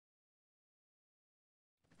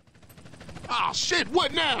Oh, shit,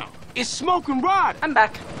 what now? It's Smoking Rod. I'm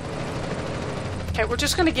back. Okay, we're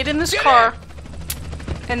just gonna get in this car.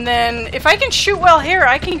 And then, if I can shoot well here,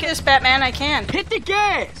 I can get this Batman, I can. Hit the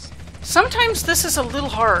gas. Sometimes this is a little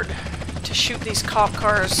hard to shoot these cop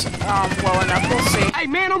cars well enough. We'll see. Hey,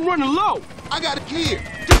 man, I'm running low. I got a kid.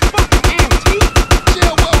 Just fucking antique.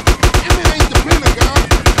 Yeah, well, Emmett ain't the Pentagon.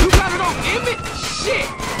 You got it on Emmett? Shit.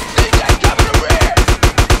 DJ, cover the rear.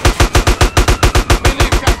 Man, they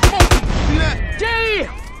got smoke. See that?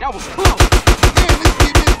 Damn. That was close. Damn, this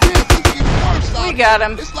getting intense. This getting worse. We got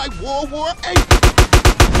him. It's like World War VIII.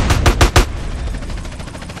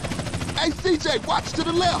 Hey, CJ, watch to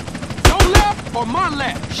the left. Your left or my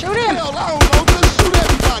left? Shoot him. Hell, I don't know. Just shoot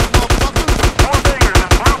everybody, motherfucker.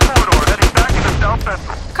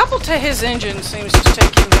 A couple to his engine seems to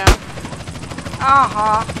take him down.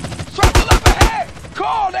 Uh-huh. Trouble up ahead.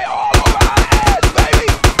 Call, they all over our ass, baby.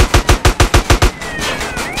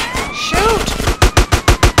 Shoot.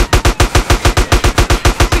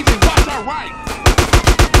 CJ, watch our right.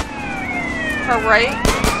 Her right.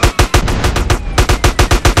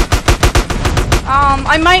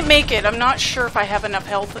 I might make it. I'm not sure if I have enough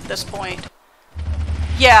health at this point.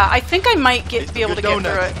 Yeah, I think I might be able to get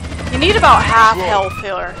through it. You need about half health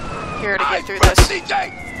here to get through this.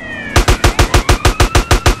 CJ.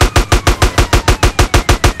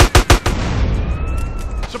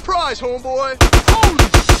 Surprise, homeboy. Holy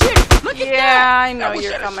shit. Look at that. Yeah, I know We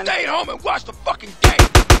you're should've coming. stayed home and watched the fucking game.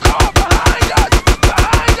 Car behind us.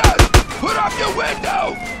 Behind us. Put up your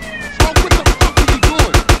window. Smoke, what the fuck are you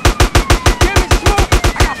doing? Damn it, Smoke.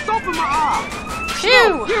 I got soap in my eye.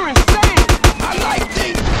 Phew. You're insane. I like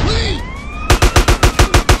things clean.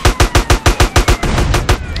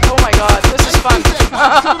 Oh my god, this is fun.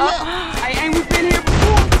 Hey, ain't we been here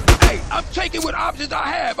before? Hey, I'm taking what options I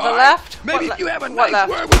have. The all right? left? Maybe What if you have a what nice left?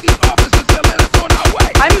 word with these officers, they'll let us on our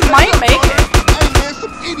way. I might make it. Hey man,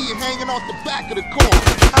 some idiot hanging off the back of the car.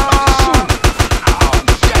 Oh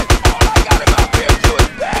shit! All I got in my rear view is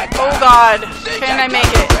bad. Oh god, can I make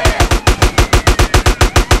it?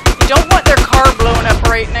 You don't want their car blowing up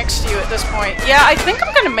right next to you at this point. Yeah, I think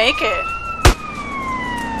I'm gonna make it.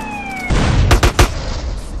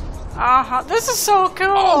 Uh-huh, this is so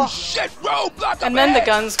cool. Oh shit! Roadblock. And then the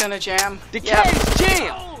gun's gonna jam. The Yep. cage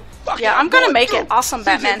jam. Yeah, I'm gonna make it. Awesome, CJ,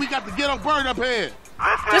 Batman. we got the ghetto bird up here.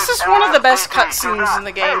 This is one of the best cutscenes in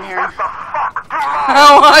the game here.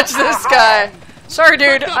 Watch this guy. Sorry,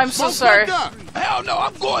 dude. I'm so sorry. Hell no,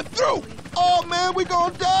 I'm going through. Oh man, we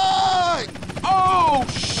gonna die. Oh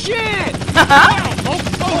shit.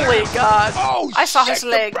 Holy god. Oh I saw shit, his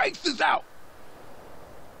leg. The brakes is out.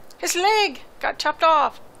 His leg got chopped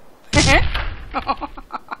off.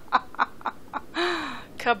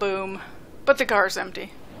 Kaboom. But the car's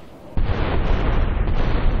empty.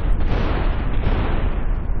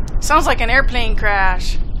 Sounds like an airplane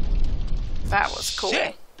crash. That was cool.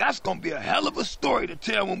 Shit, that's gonna be a hell of a story to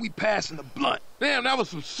tell when we passing the blunt. Damn, that was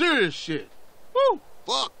some serious shit. Woo!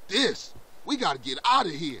 Fuck this. We gotta get out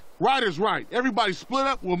of here. Ryder's right. Everybody split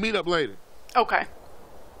up. We'll meet up later. Okay.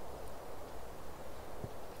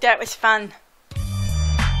 That was fun.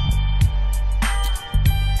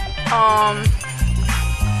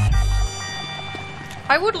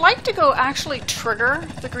 I would like to go actually trigger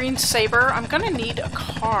the green saber. I'm gonna need a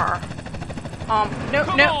car. No,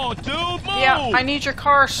 Come no. on, dude, move. Yeah, I need your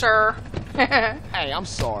car, sir. Hey, I'm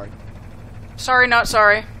sorry. Sorry, not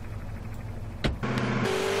sorry.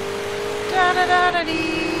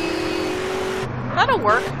 Da-da-da-da-dee. That'll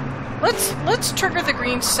work. Let's trigger the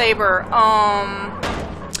green saber.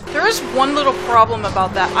 There is one little problem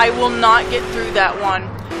about that. I will not get through that one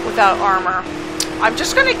without armor. I'm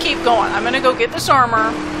just gonna keep going. I'm gonna go get this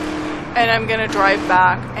armor, and I'm gonna drive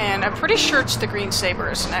back. And I'm pretty sure it's the green saber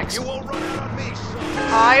is next. You won't run out on me, son.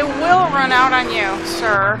 I will run out on you,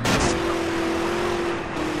 sir.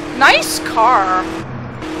 Nice car.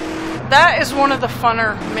 That is one of the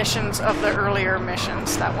funner missions of the earlier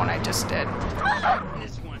missions. That one I just did.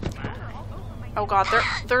 Oh god, the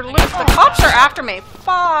cops are after me.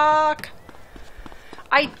 Fuck.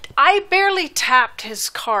 I barely tapped his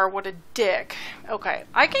car. What a dick. Okay,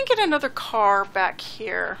 I can get another car back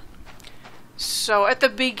here. So at the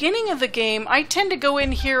beginning of the game, I tend to go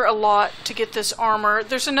in here a lot to get this armor.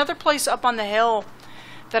 There's another place up on the hill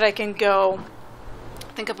that I can go.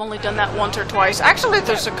 I think I've only done that once or twice. Actually,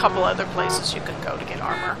 there's a couple other places you can go to get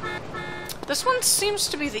armor. This one seems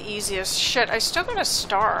to be the easiest. Shit, I still got a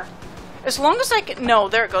star. As long as I can... No,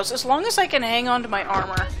 there it goes. As long as I can hang on to my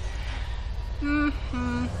armor.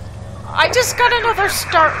 I just got another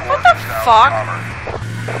star. What the fuck?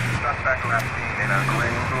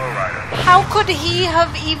 How could he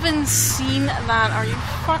have even seen that? Are you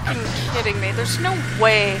fucking kidding me? There's no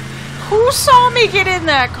way. Who saw me get in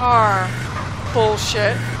that car?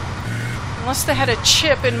 Bullshit. Unless they had a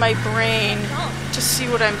chip in my brain to see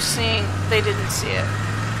what I'm seeing. They didn't see it.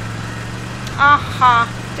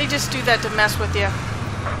 Aha. They just do that to mess with you.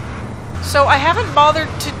 So I haven't bothered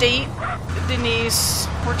to date Denise.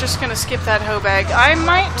 We're just gonna skip that hoe bag. I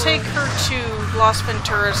might take her to Las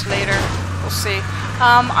Venturas later. We'll see.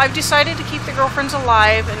 I've decided to keep the girlfriends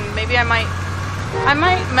alive, and maybe I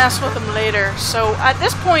might mess with them later. So at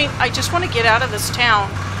this point, I just want to get out of this town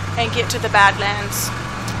and get to the Badlands.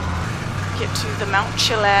 Get to the Mount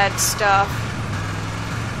Chilad stuff.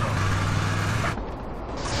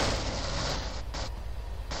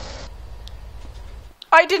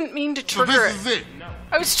 I didn't mean to trigger so this is it.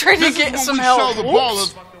 I was trying to get some help. This is when we show the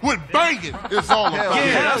ballers what banging is all about.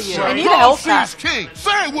 Yeah. I need a health pack. Grove Street is king.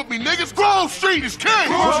 Say it with me, niggas. Grove Street is king.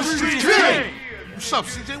 Grove Street is king. What's up,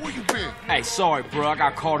 CJ? Where you been? Hey, sorry, bro. I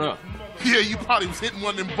got caught up. Yeah, you probably was hitting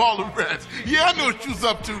one of them baller rats. Yeah, I know what you was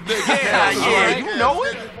up to, nigga. Yeah, you know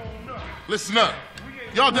it. Listen up.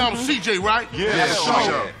 Y'all down with CJ, right? Yeah,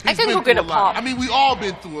 sure. I can go get a pop. I mean, we all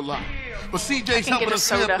been through a lot. But CJ's helping us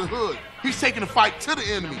clean up the hood. He's taking the fight to the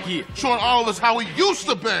enemy. Showing all of us how he used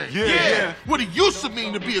to bang. Yeah. What it used to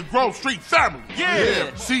mean to be a Grove Street family.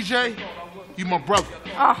 Yeah. CJ, you my brother.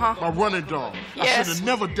 Uh-huh. My running dog. I Yes. should have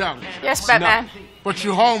never doubted you. Yes, Batman. But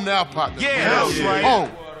you're home now, partner. Yeah, that's right.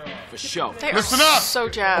 Home. For sure. They Listen are up. so I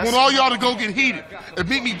jazzed. want all y'all to go get heated and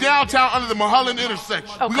meet me downtown under the Mulholland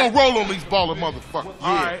intersection. Okay. We gonna roll on these baller motherfuckers.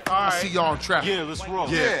 All right. I see y'all in traffic. Yeah, let's roll.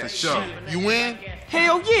 Yeah, for sure. You in?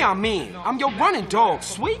 Hell yeah, I'm in. I'm your running dog,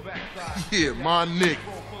 sweet. Yeah, my nigga.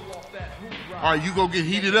 All right, you go get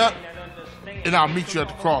heated up, and I'll meet you at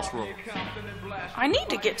the crossroads. I need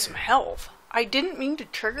to get some health. I didn't mean to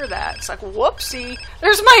trigger that. It's like, whoopsie.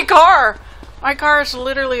 There's my car. My car is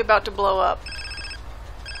literally about to blow up.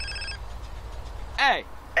 Hey,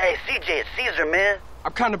 Hey, CJ, it's Caesar, man.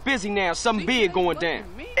 I'm kind of busy now. Something big going down.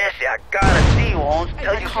 Essie, I gotta see you, Holmes.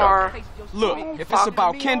 Tell you Car. something. Look, if it's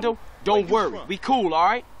about Kendall, don't worry. We cool, all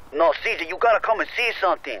right? No, CJ, you gotta come and see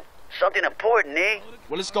something. Something important, eh?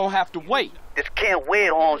 Well, it's gonna have to wait. This can't wait,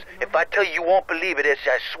 Holmes. If I tell you, you won't believe it, Essie,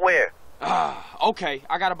 I swear. Okay,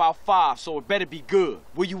 I got about 5, so it better be good.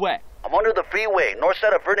 Where you at? I'm under the freeway, north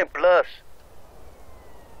side of Verdant Bluffs.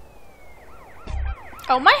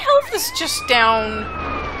 Oh, my health is just down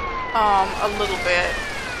a little bit.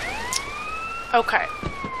 Okay.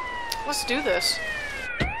 Let's do this.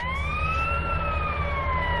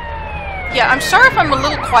 Yeah, I'm sorry if I'm a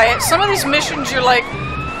little quiet. Some of these missions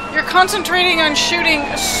you're concentrating on shooting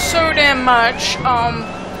so damn much.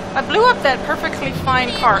 I blew up that perfectly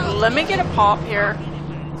fine car. Let me get a pop here.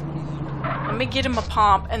 Let me get him a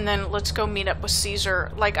pop, and then let's go meet up with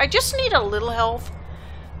Caesar. Like, I just need a little health.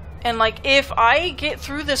 And, like, if I get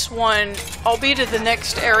through this one, I'll be to the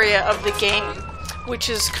next area of the game, which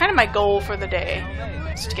is kind of my goal for the day,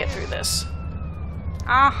 is to get through this.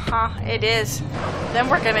 It is. Then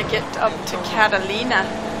we're gonna get up to Catalina.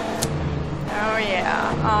 Oh,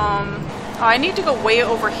 yeah. I need to go way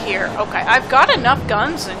over here. Okay, I've got enough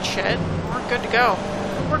guns and shit. We're good to go.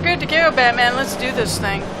 We're good to go, Batman. Let's do this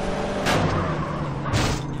thing.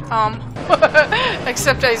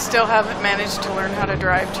 Except I still haven't managed to learn how to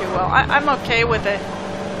drive too well. I'm okay with it.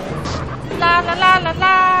 La la la la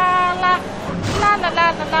la la la la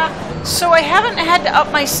la la la. So I haven't had to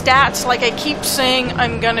up my stats like I keep saying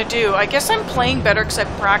I'm gonna do. I guess I'm playing better because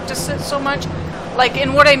I've practiced it so much. Like,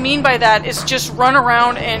 and what I mean by that is just run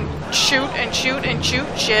around and shoot and shoot and shoot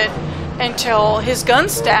shit until his gun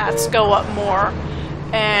stats go up more.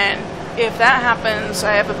 And if that happens,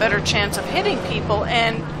 I have a better chance of hitting people.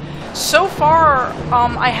 And so far,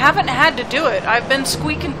 I haven't had to do it. I've been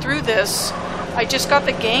squeaking through this. I just got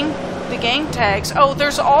the gang tags. Oh,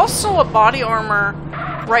 there's also a body armor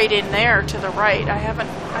right in there to the right. I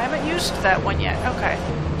haven't used that one yet. Okay.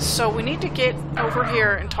 So we need to get over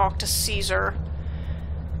here and talk to Caesar.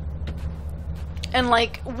 And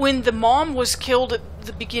like when the mom was killed at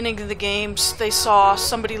the beginning of the games, they saw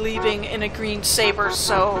somebody leaving in a green Saber,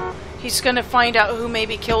 so he's gonna find out who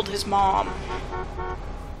maybe killed his mom.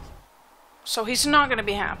 So he's not gonna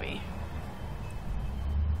be happy.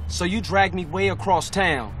 So you dragged me way across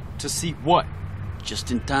town to see what?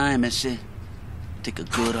 Just in time, ese. Take a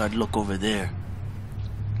good hard look over there.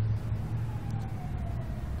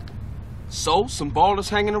 So, some ballers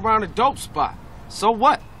hanging around a dope spot. So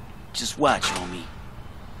what? Just watch, homie.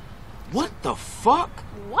 What the fuck?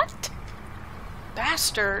 What?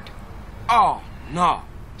 Bastard. Oh, no.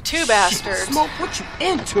 Two bastards. Smoke, what you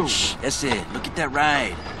into? That's it. Look at that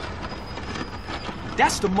ride.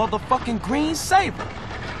 That's the motherfucking green saber.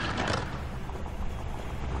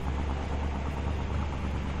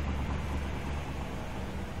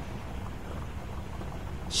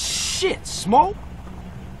 Shit, Smoke.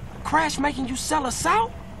 Crash making you sell us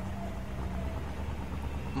out?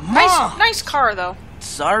 Nice car, though.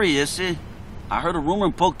 Sorry, Issy. I heard a rumor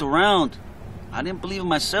and poked around. I didn't believe it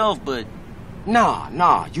myself, but...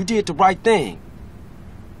 Nah, you did the right thing.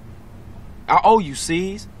 I owe you,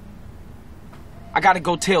 C's. I gotta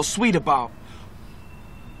go tell Sweet about...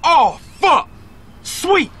 Oh, fuck!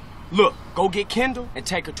 Sweet! Look, go get Kendall and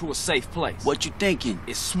take her to a safe place. What you thinking?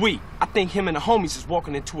 It's Sweet. I think him and the homies is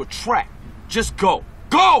walking into a trap. Just go.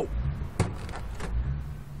 Go!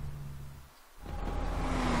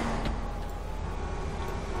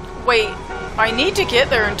 Wait, I need to get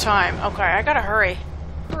there in time. Okay, I gotta hurry.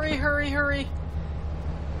 Hurry.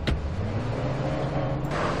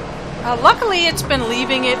 Luckily, it's been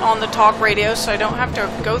leaving it on the talk radio, so I don't have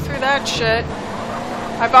to go through that shit.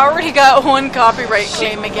 I've already got one copyright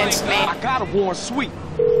claim against me. I gotta warn Sweet.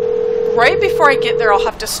 Right before I get there, I'll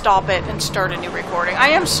have to stop it and start a new recording. I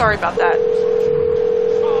am sorry about that.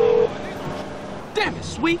 Damn it,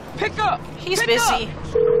 Sweet. Pick up. He's busy.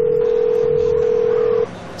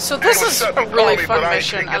 So this is a really fun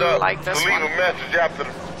mission. I like this one.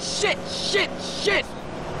 Shit.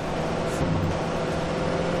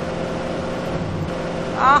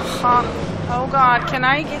 Oh god, can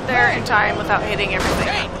I get there in time without hitting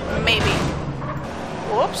everything? Maybe.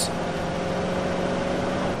 Whoops.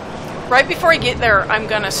 Right before I get there, I'm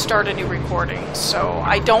gonna start a new recording, so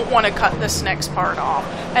I don't want to cut this next part off.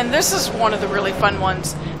 And this is one of the really fun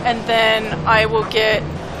ones. And then I will get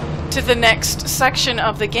to the next section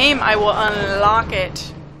of the game. I will unlock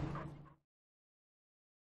it